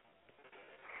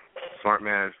 Smart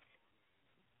man.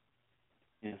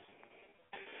 Yes.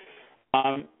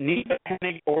 Neither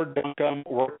Hennig or Duncum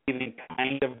worked even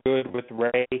kind of good with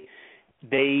Rey.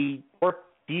 They worked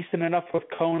decent enough with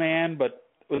Conan, but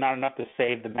not enough to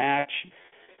save the match.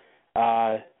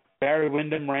 Barry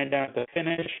Windham ran down at the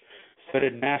finish, so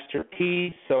did Master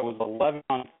P, so it was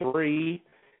 11-on-3,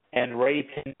 and Rey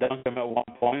pinned Duncum at one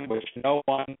point, which no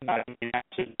one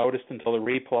actually noticed until the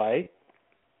replay.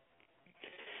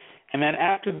 And then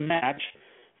after the match,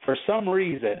 for some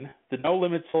reason, the No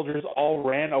Limit Soldiers all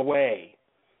ran away,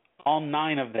 all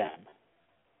 9 of them.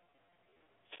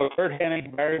 So Curt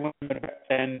Hennig, Barry Windham,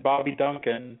 and Bobby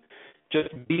Duncan just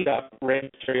beat up Rey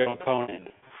Mysterio and Conan.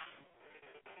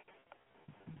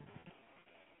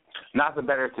 Nothing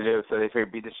better to do, so they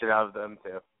figured beat the shit out of them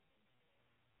too.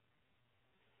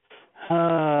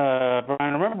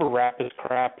 Brian, remember Rap is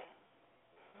Crap?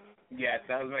 Yes,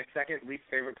 that was my second least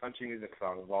favorite country music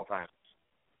song of all time.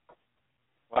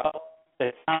 Well,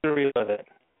 it's time to relive it.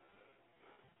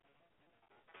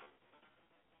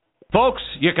 Folks,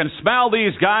 you can smell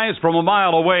these guys from a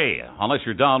mile away. Unless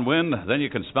you're downwind, then you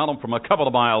can smell them from a couple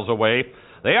of miles away.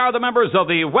 They are the members of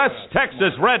the West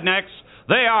Texas Rednecks.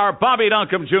 They are Bobby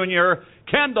Duncum Jr.,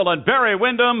 Kendall and Barry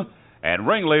Windham, and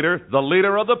ringleader, the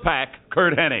leader of the pack,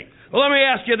 Curt Hennig. Well, let me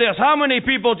ask you this. How many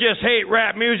people just hate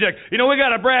rap music? You know, we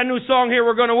got a brand new song here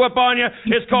we're going to whip on you.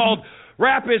 It's called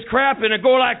Rap is Crap, and it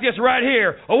go like this right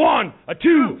here. A 1, a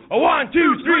 2, a 1,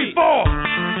 2, 3, 4.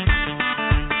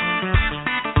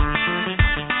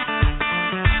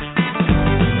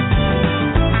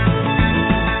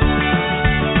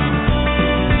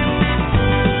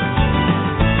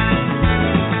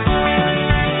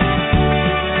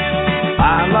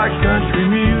 I like country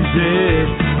music,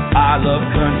 I love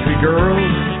country girls,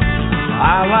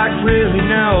 I like Willie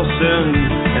Nelson,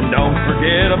 and don't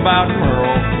forget about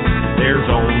Merle. There's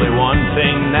only one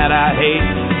thing that I hate,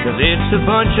 'cause it's a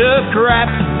bunch of crap.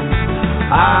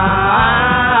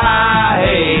 I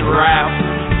hate rap.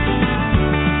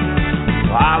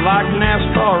 I like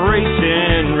NASCAR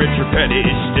racing, Richard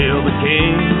Petty's still the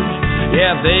king.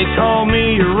 Yeah, they call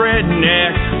me a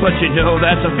redneck, but you know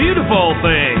that's a beautiful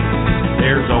thing.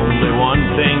 There's only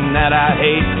one thing that I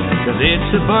hate, 'cause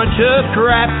it's a bunch of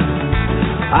crap.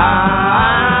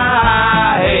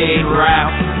 I hate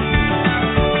rap.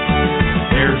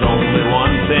 There's only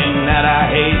one thing that I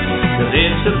hate, 'cause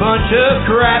it's a bunch of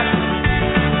crap.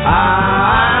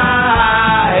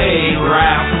 I hate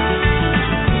rap.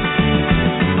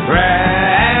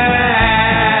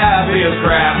 Rap is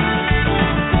crap.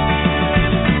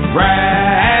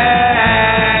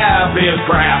 Rap is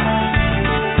crap.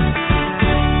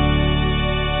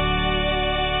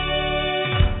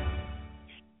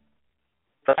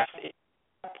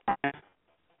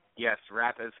 Yes,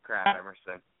 rap is crap,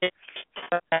 Emerson.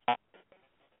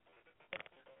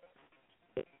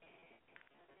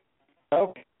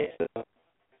 Okay, so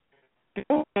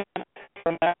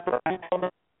from that,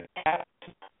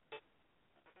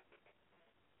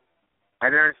 I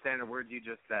didn't understand a word you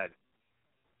just said.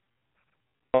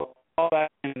 All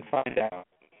that and find out.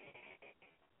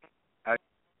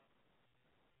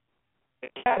 The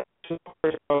cat is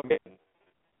first spoken.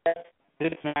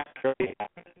 This match really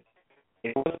happened.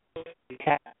 It was the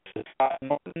cat to Scott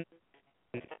Norton,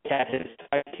 and the cat hit his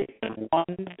sidekick and won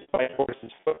by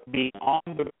Horse's foot being on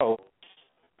the ropes,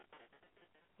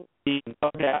 being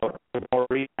bugged out for more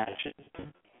rematches.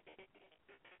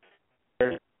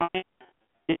 There's time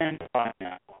and time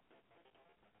now.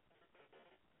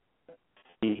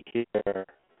 here.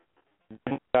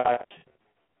 We've got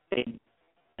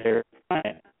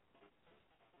Brian.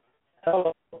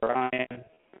 Hello, Brian.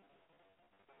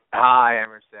 Hi,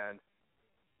 Emerson.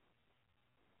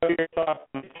 What are your thoughts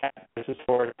on Cat versus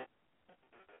Ford?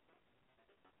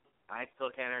 I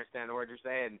still can't understand the word you're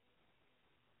saying.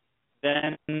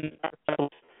 Then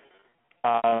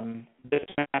this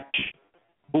match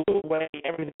blew away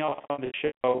everything else on the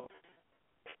show.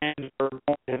 Fans were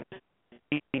going to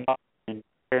beating up in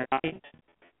their night.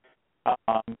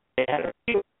 They had a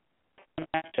few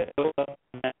match that built up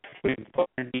a match between Flair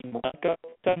and Dean Malenko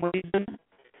for some reason.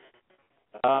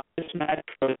 This match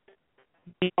was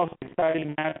the most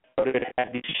exciting match, but it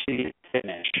had the shitty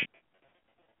finish.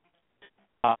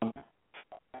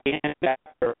 And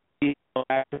after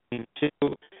between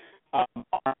two,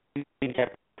 Army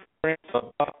kept Prince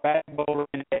of Buck Bagwell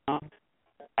ran down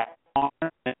at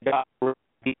Honor and got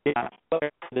beat down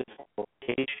Flair for this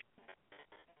location.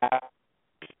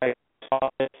 I saw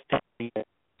this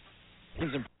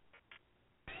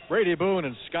Brady Boone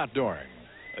and Scott Doring.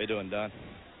 How you doing, Don?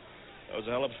 That was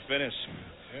a hell of a finish.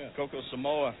 Yeah. Coco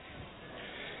Samoa.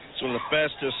 It's one of the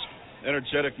fastest,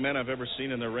 energetic men I've ever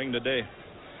seen in the ring today.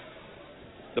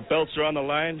 The belts are on the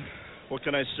line. What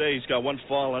can I say? He's got one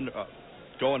fall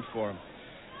going for him.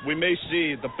 We may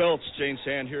see the belts change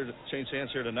hands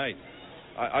here tonight.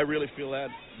 I really feel that.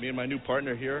 Me and my new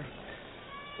partner here,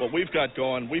 what we've got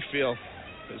going, we feel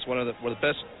is one of the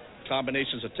best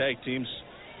combinations of tag teams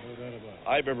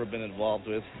I've ever been involved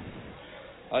with.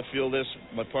 I feel this.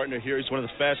 My partner here, he's one of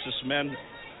the fastest men,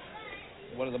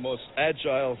 one of the most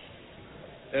agile,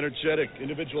 energetic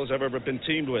individuals I've ever been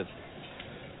teamed with.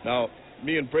 Now,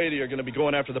 me and Brady are going to be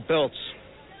going after the belts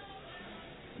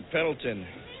in Pendleton,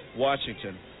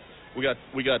 Washington. We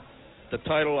got the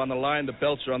title on the line. The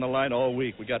belts are on the line all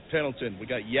week. We got Pendleton. We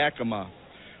got Yakima.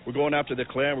 We're going after the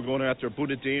Clan. We're going after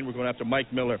Buddha Dean. We're going after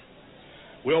Mike Miller.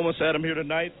 We almost had him here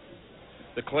tonight.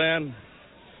 The Clan,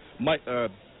 the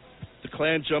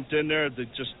Clan jumped in there. They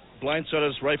just blindsided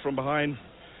us right from behind.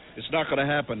 It's not going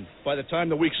to happen. By the time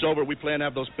the week's over, we plan to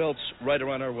have those belts right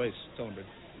around our waist. Tell him, Brady.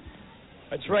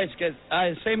 That's right, Skid.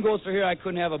 Same goes for here. I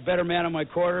couldn't have a better man on my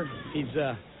quarter. He's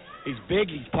big.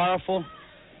 He's powerful.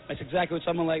 That's exactly what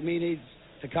someone like me needs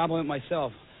to compliment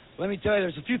myself. Let me tell you,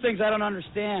 there's a few things I don't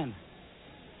understand.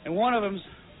 And one of them's,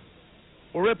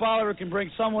 well, Rip Oliver can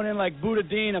bring someone in like Buddha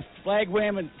Dean, a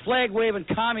flag-waving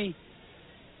commie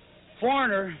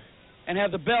foreigner, and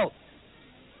have the belt.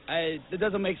 It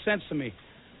doesn't make sense to me.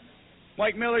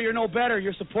 Mike Miller, you're no better.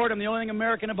 You're supporting him. The only thing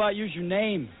American about you is your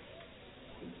name.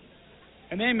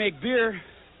 And they make beer.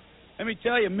 Let me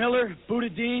tell you, Miller, Buddha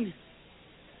Dean,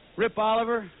 Rip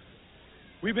Oliver,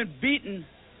 we've been beating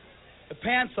the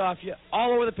pants off you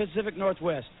all over the Pacific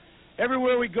Northwest.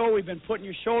 Everywhere we go, we've been putting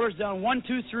your shoulders down 1,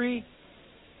 2, 3.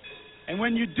 And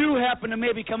when you do happen to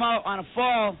maybe come out on a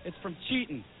fall, it's from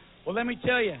cheating. Well, let me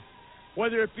tell you,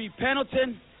 whether it be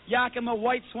Pendleton, Yakima,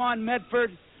 White Swan,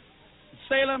 Medford,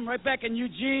 Salem, right back in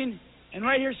Eugene, and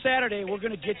right here Saturday, we're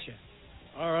going to get you.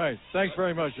 All right. Thanks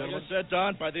very much, gentlemen. Like I said,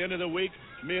 Don, by the end of the week,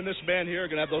 me and this man here are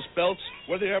going to have those belts.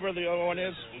 Whatever the other one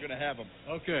is, we're going to have them.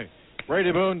 Okay.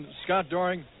 Brady Boone, Scott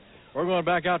Doring. We're going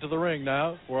back out to the ring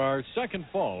now for our second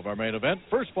fall of our main event.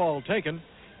 First fall taken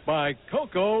by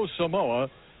Coco Samoa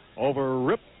over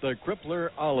Rip the Crippler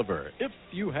Oliver. If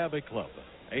you have a club,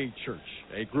 a church,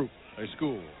 a group, a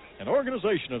school, an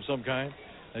organization of some kind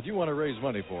that you want to raise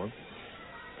money for,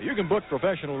 you can book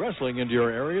professional wrestling into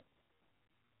your area.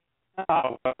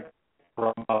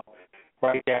 From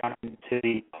right down to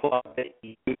the club that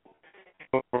you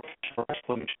go for a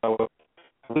wrestling show.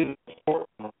 I believe it's sport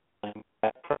wrestling,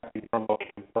 that crappy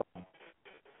promotion from.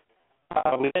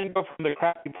 We then go from the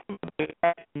crappy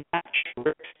match.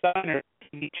 Rick Steiner,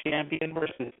 TV champion,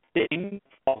 versus Sting.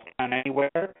 Falls Count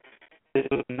Anywhere. This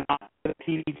was not the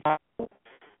TV title.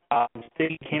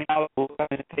 Sting came out with a look on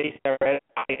his face. I read,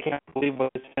 I can't believe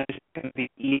what this finish is going to be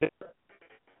either.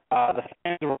 The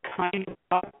fans were kind of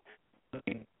up.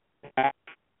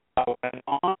 Went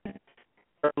on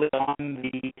early on.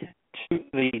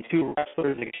 The two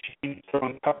wrestlers exchanged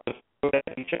throwing cups of food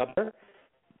at each other.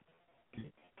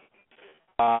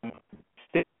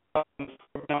 Sting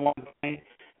at one point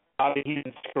Bobby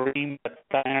Heenan screamed, but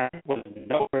Steiner was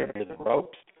nowhere near the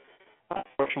ropes.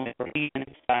 Unfortunately for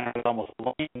Heenan, Steiner was almost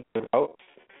blowing the ropes.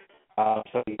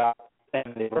 So he got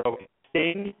and they broke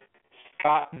Sting.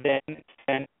 Scott then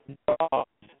sent dogs.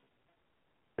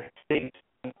 Sting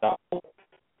sent dogs.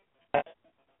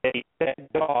 They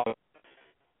sent dogs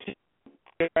to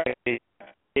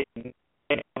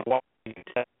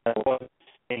Washington. That was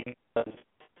Sting because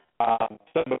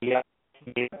somebody else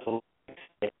gave us a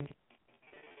Sting.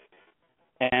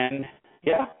 And,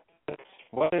 yeah, that's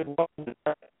what it was.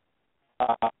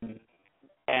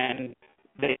 And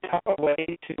they cut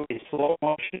away to a slow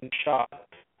motion shot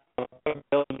of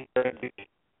Bill Murray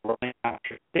running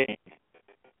after Sting.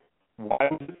 Why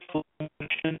was it slow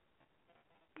motion?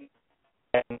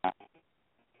 And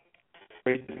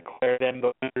they declared them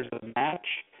the winners of the match.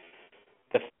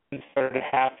 The fans started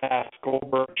a half-assed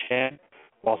Goldberg chant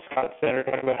while Scott Steiner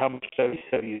talked about how much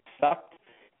WCW sucked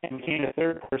and became the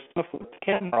third person to flip the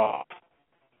camera off.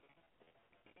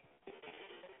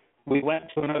 We went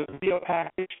to another video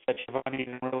package that Giovanni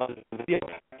didn't realize was a video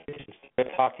package and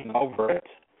started talking over it,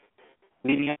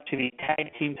 leading up to the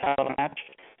tag team title match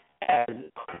as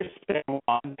Chris Benoit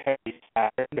and Perry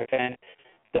Saturn defended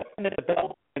the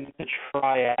belt against the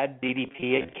Triad,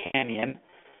 DDP, and Canyon.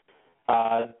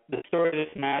 The story of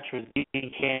this match was DDP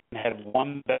and Canyon had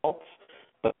one belt,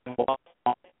 but lost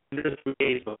on 3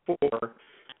 days before.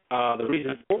 The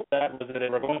reason for that was that they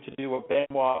were going to do a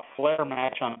Benoit Flair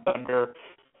match on Thunder,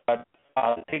 but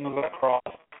the thing was across.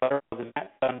 Flair was in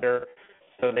that Thunder,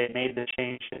 so they made the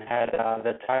change and had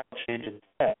the title change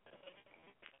instead.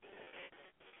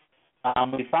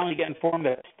 We finally get informed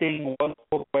that Sting was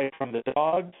pulled away from the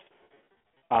Dogs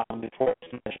before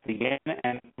the match began,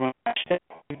 and from the match that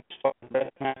point, was the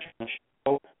best match in the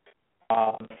show.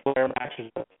 The Flair match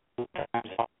is the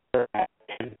times hotter at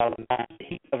 10,000 times the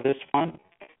heat of this one.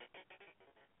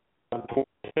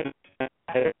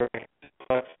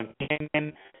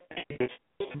 Canyon, and he was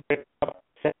supposed to break up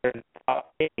center in the top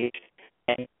page,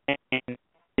 and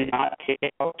did not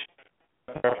take out.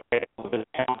 They're afraid of his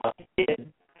talent like he did.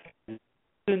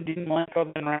 Didn't like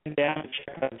other than running down to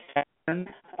check out Saturn,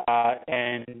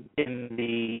 and in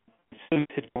the ensuing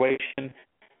situation,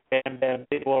 Bam Bam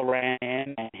Bigelow ran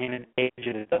in and him and Page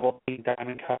did a double team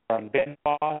diamond cutter on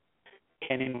Benoit.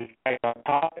 Canyon was right on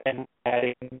top and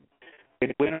adding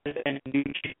good winners and new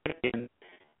champions,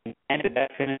 and ended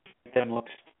that finish with them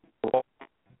looks cool.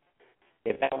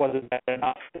 If that wasn't bad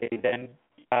enough, they then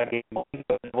gave Mullen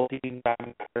a double team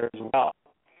diamond cutter as well.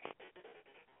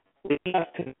 Leading us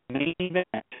to the main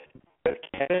event of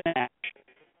Kevin Nash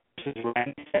versus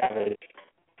Randy Savage,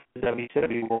 the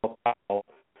WCW World Title,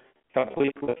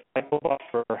 complete with Michael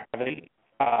Buffer having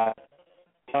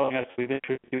telling us we've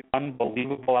introduced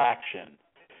unbelievable action.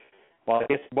 Well, I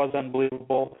guess it was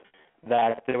unbelievable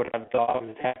that they would have Dogs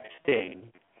attack Sting.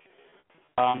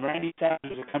 Randy Savage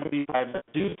was accompanied by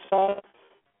Medusa,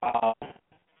 a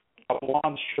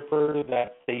blonde stripper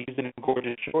that they used in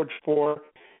Gorgeous George for,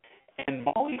 and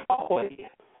Molly Holly,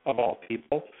 of all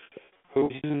people, who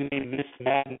was using the name Miss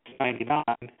Madness 99.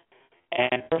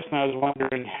 And personally, I was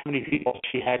wondering how many people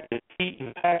she had to defeat in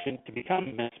the pageant to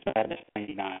become Miss Madness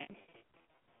 99.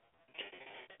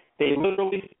 They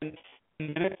literally spent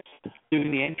 10 minutes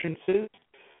doing the entrances.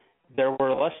 There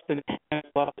were less than 10 minutes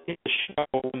left in the show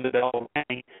when the bell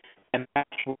rang, and the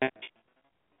match went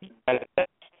at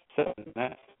 7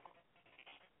 minutes.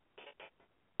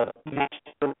 The match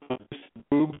started with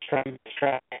Boobs trying to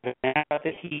distract Nash out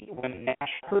the heat when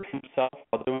Nash hurt himself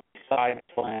while doing a side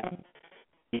slam.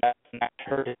 Yes, Nash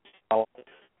hurt himself.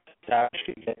 Savage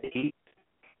could get the heat.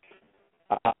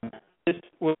 This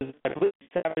was, I believe,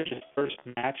 Savage's first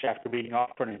match after being off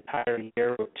for an entire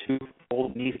year with 2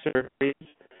 full knee surgeries.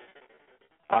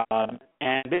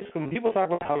 And basically, when people talk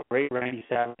about how great Randy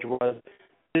Savage was,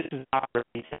 this is not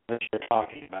Randy Savage they're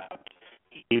talking about.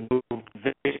 He moved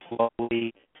very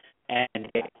slowly, and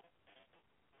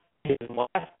his last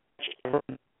match ever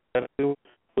in WWE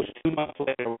was 2 months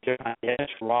later with Dennis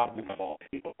Rodman, of all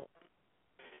people.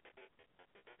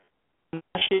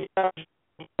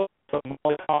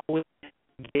 Molly Holly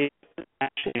gave the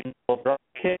match an elbow drop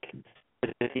kick.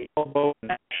 With the elbow,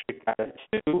 Nash got it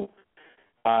 2.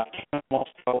 Kevin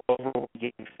almost fell over when he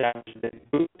gave Savage the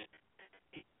boot.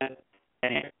 And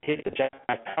it hit the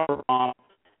Jackknife Powerbomb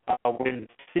when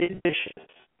Sid Vicious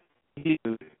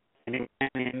viewed and he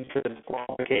ran in for the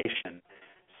disqualification.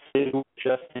 Sid was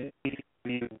just in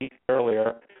ECW a week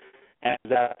earlier, and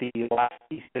was at the last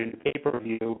ECW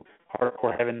pay-per-view,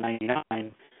 Hardcore Heaven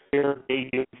 99, here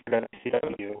debuted for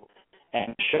WCW,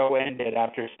 and the show ended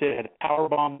after Sid had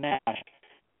powerbombed Nash,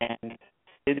 and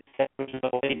Sid Savage and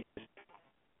the ladies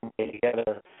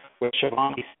together with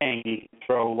Shivani saying he could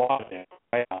throw Logic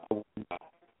right out the window.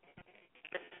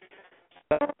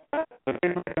 So,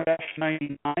 Nash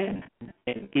 99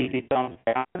 in easy thumbs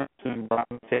down, assuming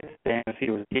Brian said stand if he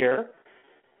was here.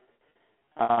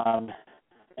 And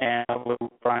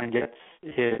Brian gets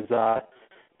his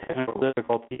technical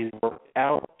difficulties worked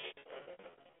out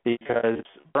because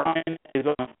Brian is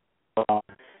on the phone,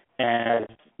 and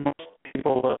as most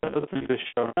people listening to this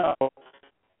show know,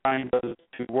 Brian goes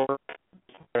to work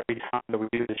every time that we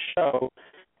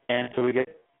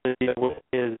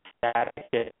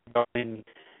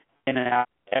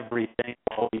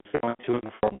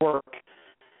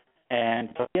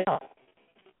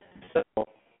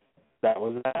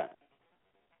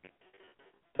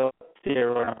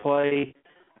play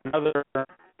another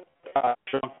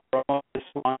drunk promo. This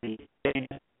one, the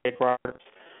Jake Roberts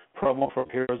promo from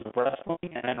Heroes of Wrestling,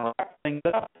 and then wrap things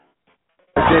up.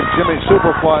 Gave Jimmy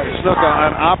Superfly Snuka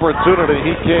an opportunity.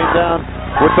 He came down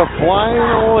with the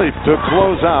flying leap to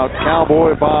close out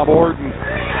Cowboy Bob Orton.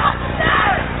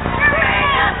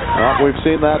 Well, we've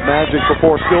seen that magic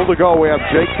before. Still to go, we have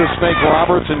Jake the Snake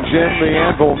Roberts and Jim the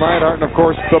Anvil Neidhart, and of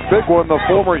course the big one, the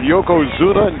former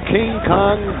Yokozuna and King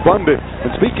Kong Bundy.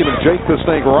 And speaking of Jake the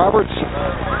Snake Roberts,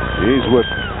 he's with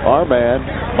our man,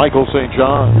 Michael St.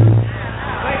 John.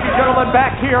 Ladies and gentlemen,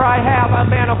 back here I have a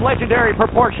man of legendary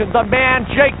proportions, a man,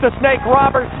 Jake the Snake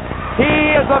Roberts. He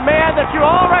is a man that you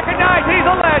all recognize. He's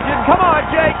a legend. Come on,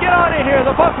 Jake, get on in here.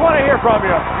 The folks want to hear from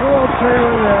you. Well, I'll tell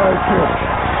you what,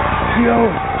 you know,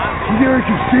 you're in a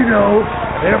casino,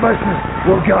 everybody says,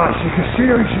 well, gosh, in a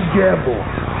casino you should gamble.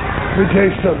 Let me tell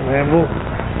you something, Anvil.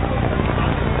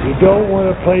 You don't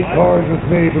want to play cards with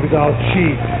me because I'll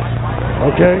cheat.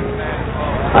 Okay?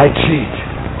 I cheat.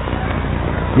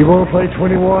 You want to play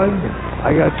 21?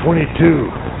 I got 22.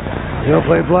 You want to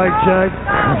play blackjack?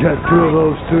 I got 2 of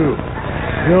those too.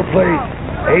 You want to play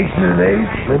ace and an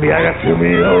ace? Maybe I got too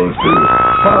many of those too.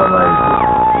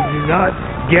 You do not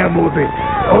gamble with me.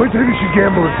 The only time you should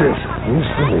gamble is this.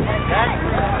 Listen to me.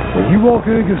 When you walk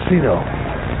in a casino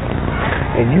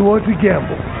and you want to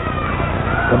gamble,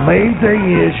 the main thing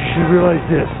is you should realize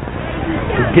this.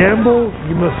 To gamble,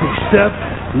 you must accept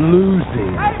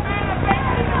losing.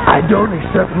 I don't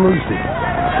accept losing.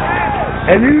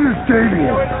 And even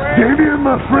Damien. Damien,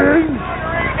 my friend.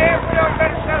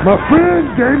 My friend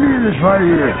Damien is right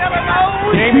here.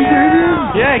 You see Damien?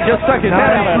 Yeah, he just stuck his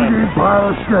head out at it. Nice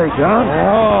pile of snake, huh?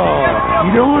 Oh.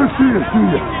 You don't want to see this, do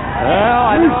you?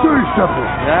 Well, Let me show you something.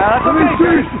 Yeah, that's Let me okay.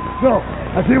 show you something. No,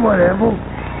 I tell you what, Anvil.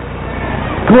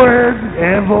 Go ahead,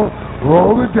 Anvil.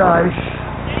 Roll the dice.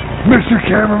 Mr.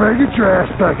 Cameraman, get your ass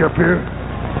back up here.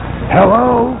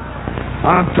 Hello?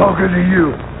 I'm talking to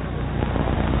you.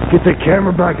 Get the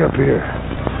camera back up here.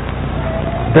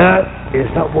 That is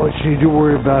not what you need to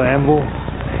worry about, Anvil.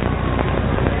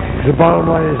 The bottom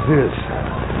line is this.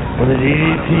 When the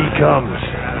DDT comes,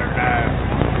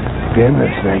 then the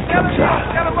snake comes out.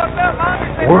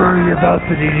 Worry about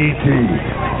the DDT.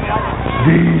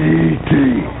 DDT.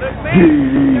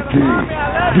 DDT.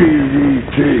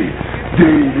 DDT.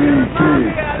 DDT.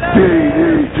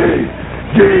 DDT.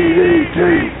 DDT.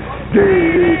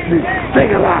 DDT.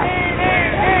 Think a lot.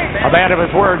 A man of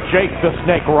his word, Jake the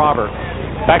Snake Roberts.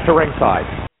 Back to ringside.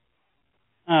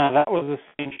 That was the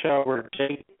same show where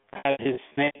Jake had his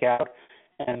snake out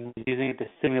and was using it to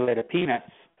simulate a penis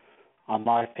on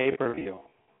live pay-per-view.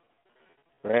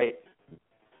 Right?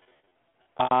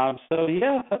 So,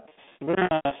 yeah, we're going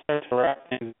to start to wrap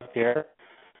things up here.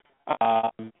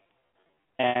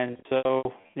 And so,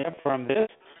 yeah, from this,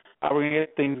 we're going to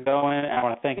get things going. I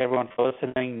want to thank everyone for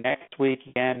listening. Next week,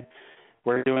 again,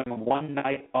 we're doing one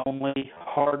night only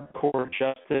hardcore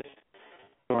justice.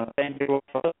 I want to thank you all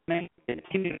for listening.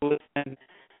 Continue to listen,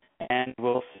 and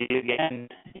we'll see you again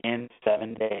in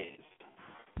 7 days.